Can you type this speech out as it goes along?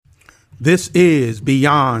This is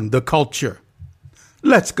Beyond the Culture.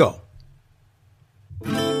 Let's go.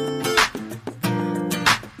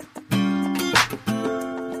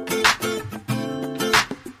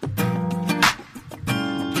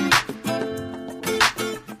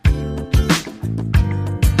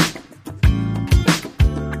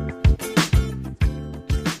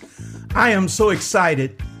 I am so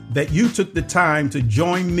excited that you took the time to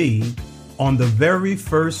join me on the very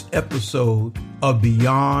first episode of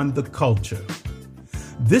Beyond the Culture.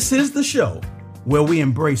 This is the show where we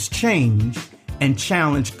embrace change and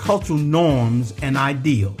challenge cultural norms and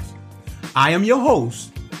ideals. I am your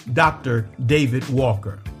host, Dr. David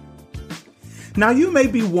Walker. Now, you may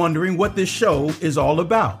be wondering what this show is all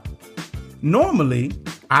about. Normally,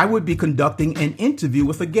 I would be conducting an interview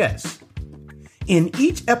with a guest. In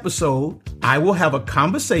each episode, I will have a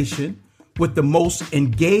conversation with the most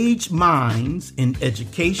engaged minds in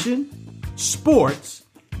education, sports,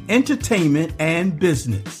 entertainment, and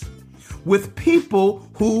business, with people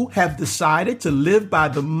who have decided to live by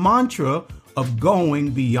the mantra of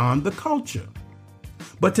going beyond the culture.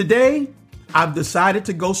 But today, I've decided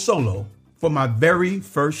to go solo for my very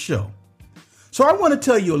first show. So I want to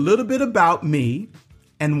tell you a little bit about me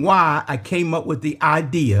and why I came up with the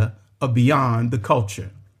idea of Beyond the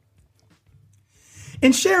Culture.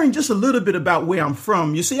 In sharing just a little bit about where I'm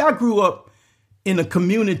from, you see, I grew up in a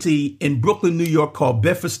community in Brooklyn, New York called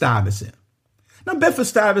Bedford-Stuyvesant. Now,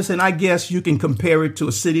 Bedford-Stuyvesant, I guess you can compare it to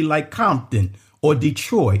a city like Compton or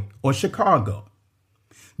Detroit or Chicago.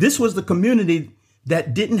 This was the community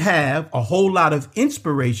that didn't have a whole lot of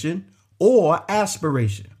inspiration or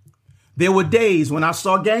aspiration. There were days when I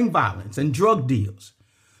saw gang violence and drug deals.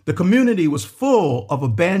 The community was full of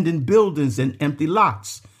abandoned buildings and empty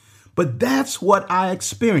lots. But that's what I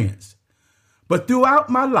experienced. But throughout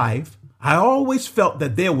my life, I always felt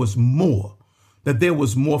that there was more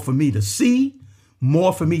for me to see,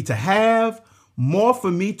 more for me to have, more for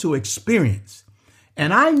me to experience.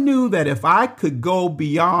 And I knew that if I could go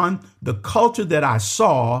beyond the culture that I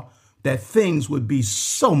saw, that things would be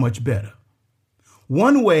so much better.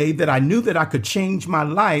 One way that I knew that I could change my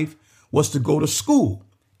life was to go to school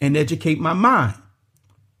and educate my mind.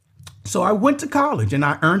 So I went to college and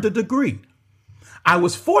I earned a degree. I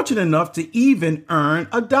was fortunate enough to even earn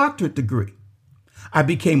a doctorate degree. I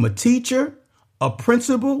became a teacher, a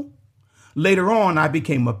principal. Later on, I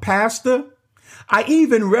became a pastor. I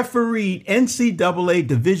even refereed NCAA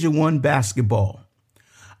Division I basketball.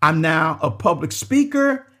 I'm now a public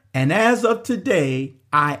speaker, and as of today,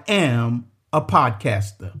 I am a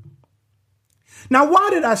podcaster. Now, why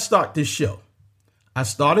did I start this show? I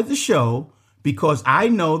started the show because I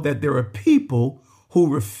know that there are people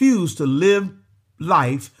who refuse to live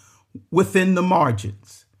life within the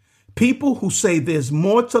margins. People who say there's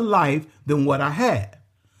more to life than what I have.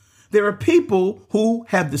 There are people who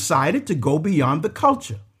have decided to go beyond the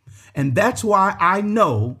culture. And that's why I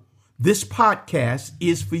know this podcast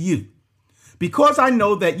is for you. Because I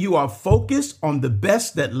know that you are focused on the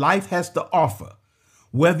best that life has to offer.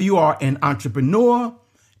 Whether you are an entrepreneur,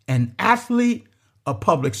 an athlete, a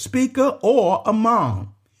public speaker, or a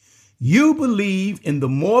mom. You believe in the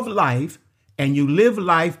more of life and you live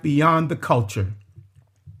life beyond the culture.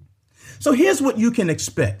 So here's what you can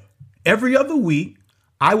expect. Every other week,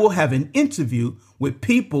 I will have an interview with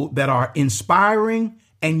people that are inspiring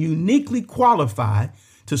and uniquely qualified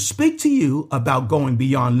to speak to you about going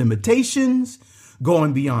beyond limitations,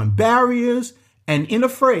 going beyond barriers, and in a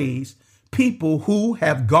phrase, people who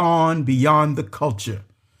have gone beyond the culture.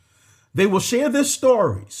 They will share their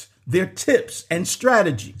stories, their tips and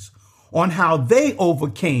strategies on how they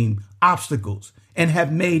overcame obstacles and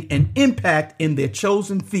have made an impact in their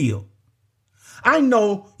chosen field. I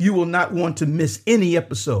know you will not want to miss any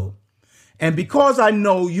episode. And because I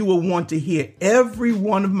know you will want to hear every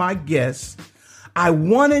one of my guests, I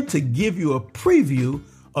wanted to give you a preview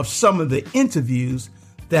of some of the interviews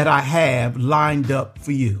that I have lined up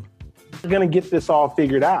for you. You're going to get this all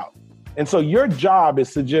figured out. And so your job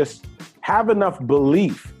is to just have enough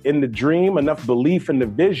belief in the dream, enough belief in the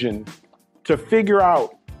vision to figure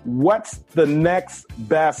out what's the next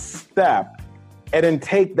best step and then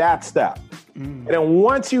take that step. And then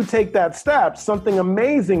once you take that step, something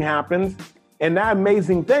amazing happens. And that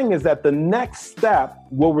amazing thing is that the next step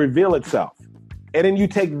will reveal itself. And then you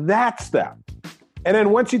take that step. And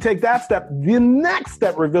then once you take that step, the next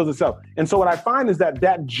step reveals itself. And so what I find is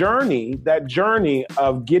that journey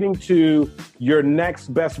of getting to your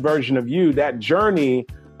next best version of you, that journey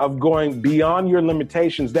of going beyond your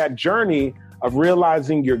limitations, that journey of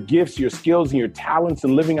realizing your gifts, your skills, and your talents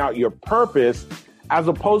and living out your purpose, as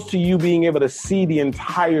opposed to you being able to see the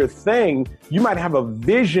entire thing. You might have a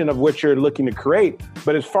vision of what you're looking to create,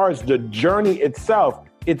 but as far as the journey itself,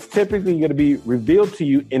 it's typically going to be revealed to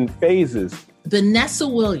you in phases. Vanessa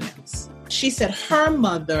Williams, she said her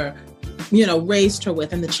mother, raised her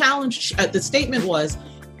with, and the challenge, the statement was,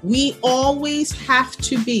 we always have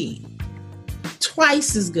to be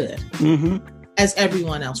twice as good as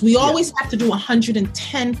everyone else. We always have to do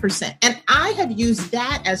 110%. And I have used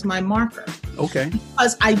that as my marker. Okay.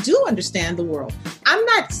 Because I do understand the world.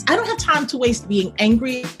 I don't have time to waste being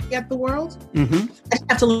angry at the world. I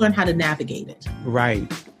have to learn how to navigate it.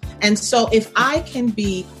 Right. And so if I can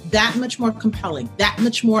be that much more compelling, that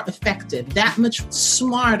much more effective, that much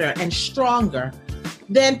smarter and stronger,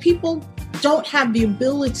 then people don't have the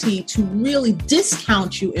ability to really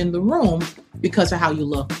discount you in the room because of how you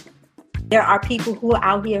look. There are people who are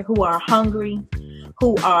out here who are hungry,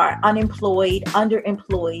 who are unemployed,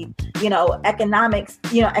 underemployed,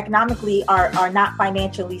 economically are not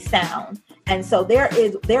financially sound. And so there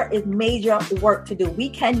is major work to do. We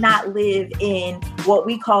cannot live in what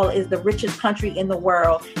we call is the richest country in the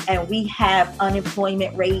world, and we have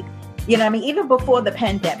unemployment rate. Even before the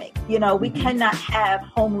pandemic, we cannot have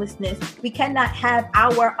homelessness. We cannot have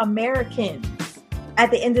our Americans. At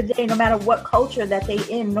the end of the day, no matter what culture that they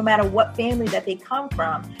in, no matter what family that they come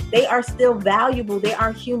from, they are still valuable. They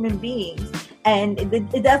are human beings. And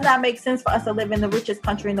it does not make sense for us to live in the richest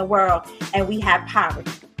country in the world and we have poverty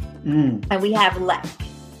and we have lack.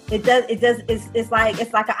 It's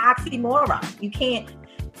like an oxymoron. You can't,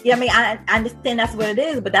 I understand that's what it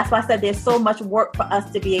is, but that's why I said there's so much work for us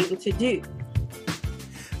to be able to do.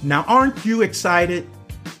 Now, aren't you excited?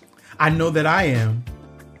 I know that I am.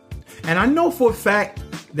 And I know for a fact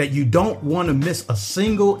that you don't want to miss a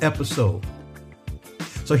single episode.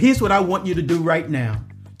 So here's what I want you to do right now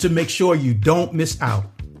to make sure you don't miss out.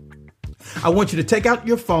 I want you to take out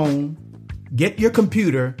your phone, get your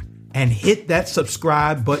computer, and hit that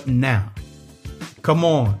subscribe button now. Come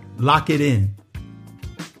on, lock it in.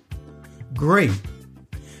 Great.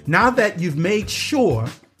 Now that you've made sure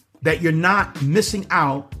that you're not missing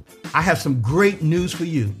out, I have some great news for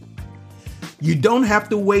you. You don't have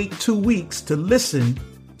to wait 2 weeks to listen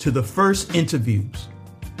to the first interviews.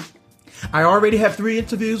 I already have 3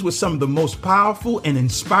 interviews with some of the most powerful and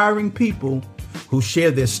inspiring people who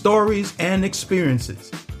share their stories and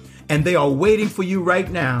experiences. And they are waiting for you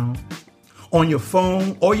right now on your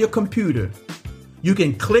phone or your computer. You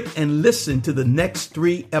can click and listen to the next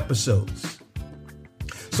 3 episodes.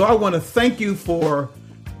 So I want to thank you for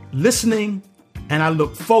listening, and I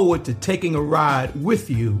look forward to taking a ride with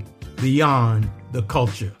you beyond the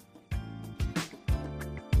culture.